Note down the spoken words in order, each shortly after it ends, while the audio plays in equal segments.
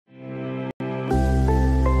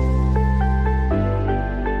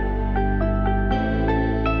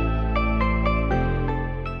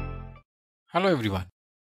Hello everyone.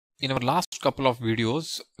 In our last couple of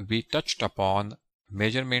videos, we touched upon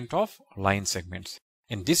measurement of line segments.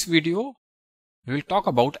 In this video, we will talk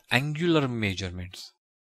about angular measurements.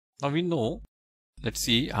 Now we know, let's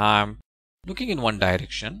see, I'm looking in one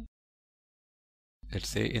direction, let's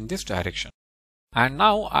say in this direction. And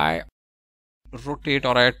now I rotate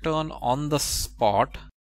or I turn on the spot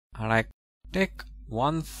and I take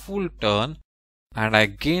one full turn and I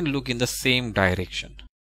again look in the same direction.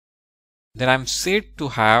 Then I'm said to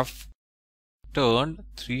have turned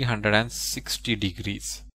 360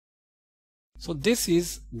 degrees. So this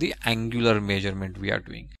is the angular measurement we are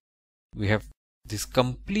doing. We have this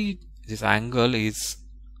angle is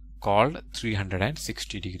called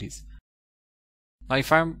 360 degrees. Now if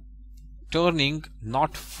I'm turning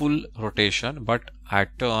not full rotation, but I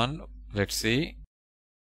turn, let's say,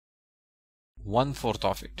 1/4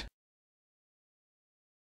 of it.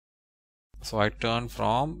 So I turn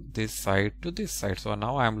from this side to this side. So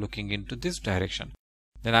now I am looking into this direction.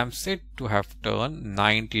 Then I am said to have turned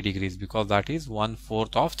 90 degrees because that is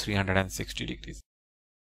 1/4 of 360 degrees.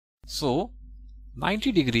 So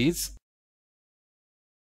 90 degrees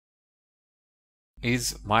is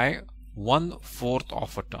my 1/4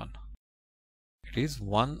 of a turn. It is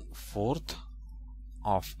 1/4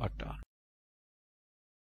 of a turn.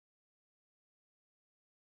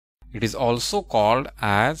 It is also called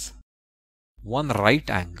as one right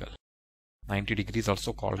angle. 90 degrees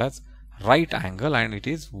also called as right angle, and it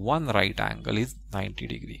is one right angle is 90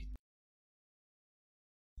 degree.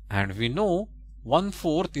 And we know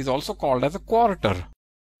 1/4 is also called as a quarter,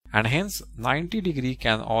 and hence 90 degree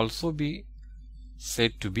can also be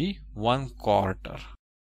said to be 1/4.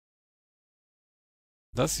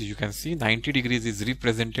 Thus you can see 90 degrees is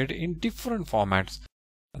represented in different formats.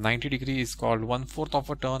 90 degree is called 1/4 of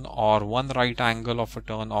a turn, or one right angle of a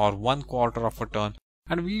turn, or 1/4 of a turn,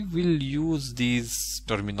 and we will use these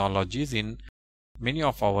terminologies in many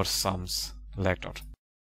of our sums later.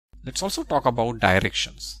 Let's also talk about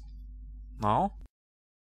directions. Now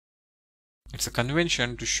it's a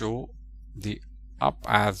convention to show the up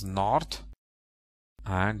as north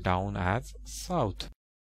and down as south,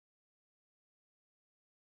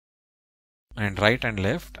 and right and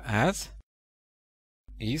left as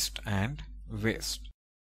east and west.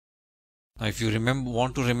 Now if you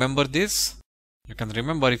want to remember this, you can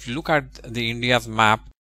remember if you look at the India's map,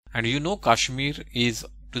 and you know Kashmir is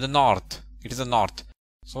to the north, it is the north,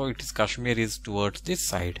 so it is Kashmir is towards this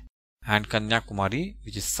side, and Kanyakumari,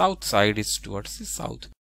 which is south side, is towards the south.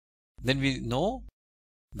 Then we know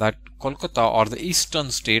that Kolkata or the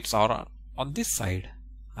eastern states are on this side,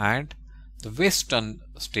 and the western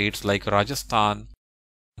states like Rajasthan,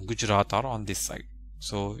 Gujarat are on this side.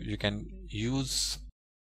 So you can use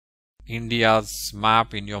India's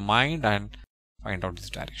map in your mind and find out this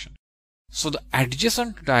direction. So the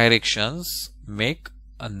adjacent directions make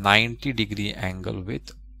a 90 degree angle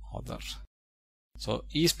with others. So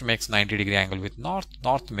east makes 90 degree angle with north,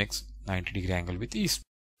 north makes 90 degree angle with east.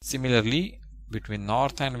 Similarly, between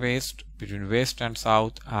north and west, between west and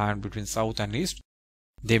south, and between south and east,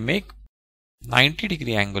 they make 90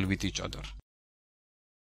 degree angle with each other.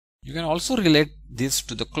 You can also relate this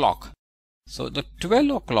to the clock. So the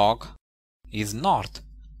 12 o'clock is north,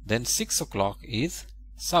 then 6 o'clock is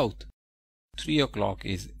south, 3 o'clock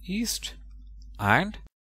is east, and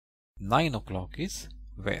 9 o'clock is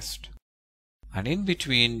west. And in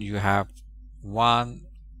between you have 1,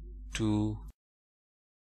 2,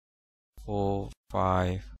 4,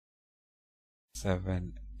 5,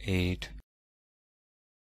 7, 8,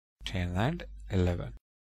 10 and 11.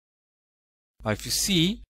 Now if you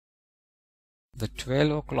see, the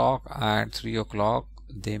 12 o'clock and 3 o'clock,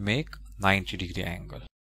 they make 90 degree angle.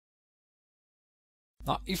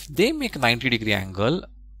 Now if they make 90 degree angle,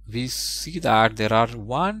 we see that there are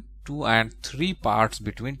 1, 2 and 3 parts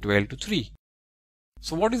between 12 to 3.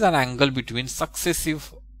 So what is an angle between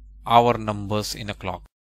successive hour numbers in a clock?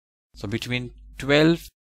 So between 12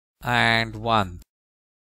 and 1,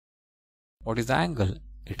 what is the angle?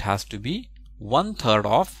 It has to be 1/3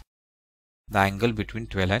 of the angle between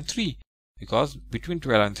 12 and 3. Because between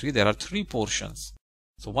 12 and 3 there are 3 portions.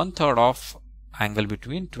 So 1/3 of angle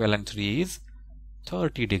between 12 and 3 is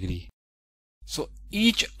 30 degree. So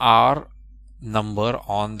each hour number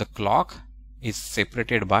on the clock is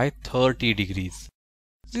separated by 30 degrees.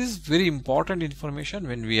 This is very important information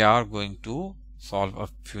when we are going to solve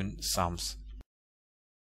a few sums.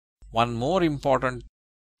 One more important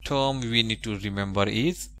term we need to remember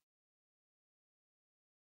is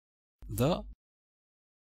the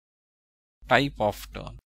type of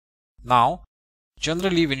turn. Now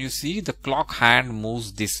generally when you see the clock hand moves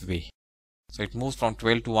this way, So it moves from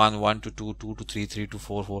 12 to 1, 1 to 2, 2 to 3, 3 to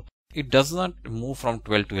 4, 4. It does not move from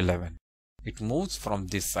 12 to 11. It moves from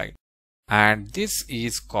this side. And this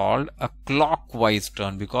is called a clockwise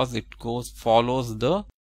turn because it follows the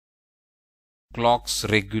clock's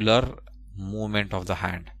regular movement of the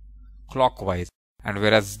hand, clockwise. And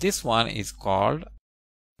whereas this one is called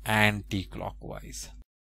anti-clockwise.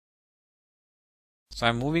 So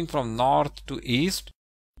I'm moving from north to east.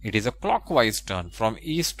 It is a clockwise turn. From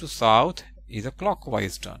east to south is a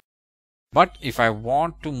clockwise turn. But if I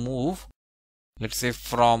want to move, let's say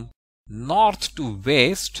from north to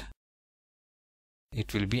west,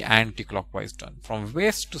 it will be anti-clockwise turn. From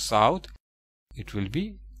west to south, it will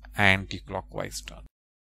be anti-clockwise turn.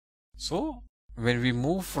 So when we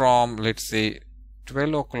move from, let's say,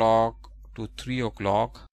 12 o'clock to 3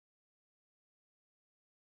 o'clock,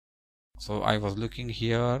 so I was looking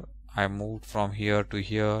here, I moved from here to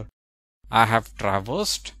here, I have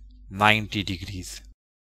traversed 90 degrees.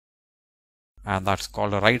 And that's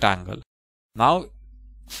called a right angle. Now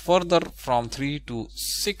further from 3 to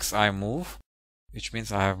 6 I move, which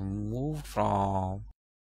means I have moved from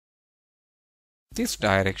this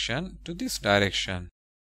direction to this direction.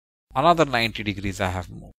 Another 90 degrees I have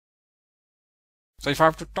moved. So if I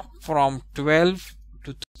have to talk from 12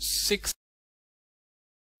 to 6,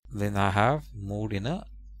 then I have moved in a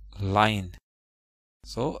line.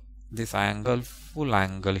 So this angle, full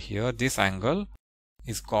angle here, this angle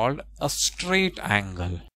is called a straight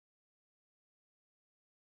angle.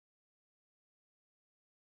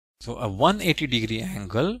 So a 180 degree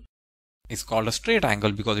angle is called a straight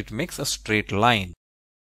angle because it makes a straight line.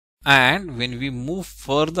 And when we move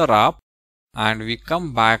further up and we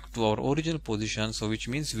come back to our original position, so which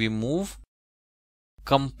means we move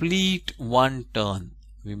complete one turn.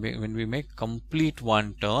 When we make complete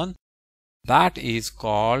one turn, that is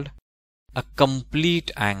called a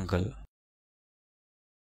complete angle.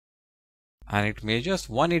 And it measures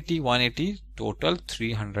 180, 180, total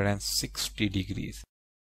 360 degrees.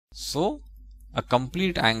 So a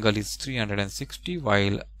complete angle is 360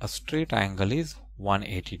 while a straight angle is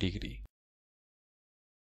 180 degree.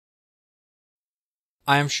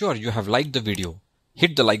 I am sure you have liked the video.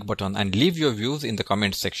 Hit the like button and leave your views in the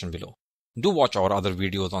comment section below. Do watch our other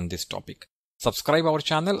videos on this topic. Subscribe our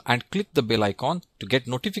channel and click the bell icon to get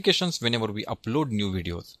notifications whenever we upload new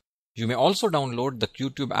videos. You may also download the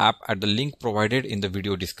QTube app at the link provided in the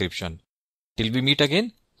video description. Till we meet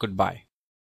again, goodbye.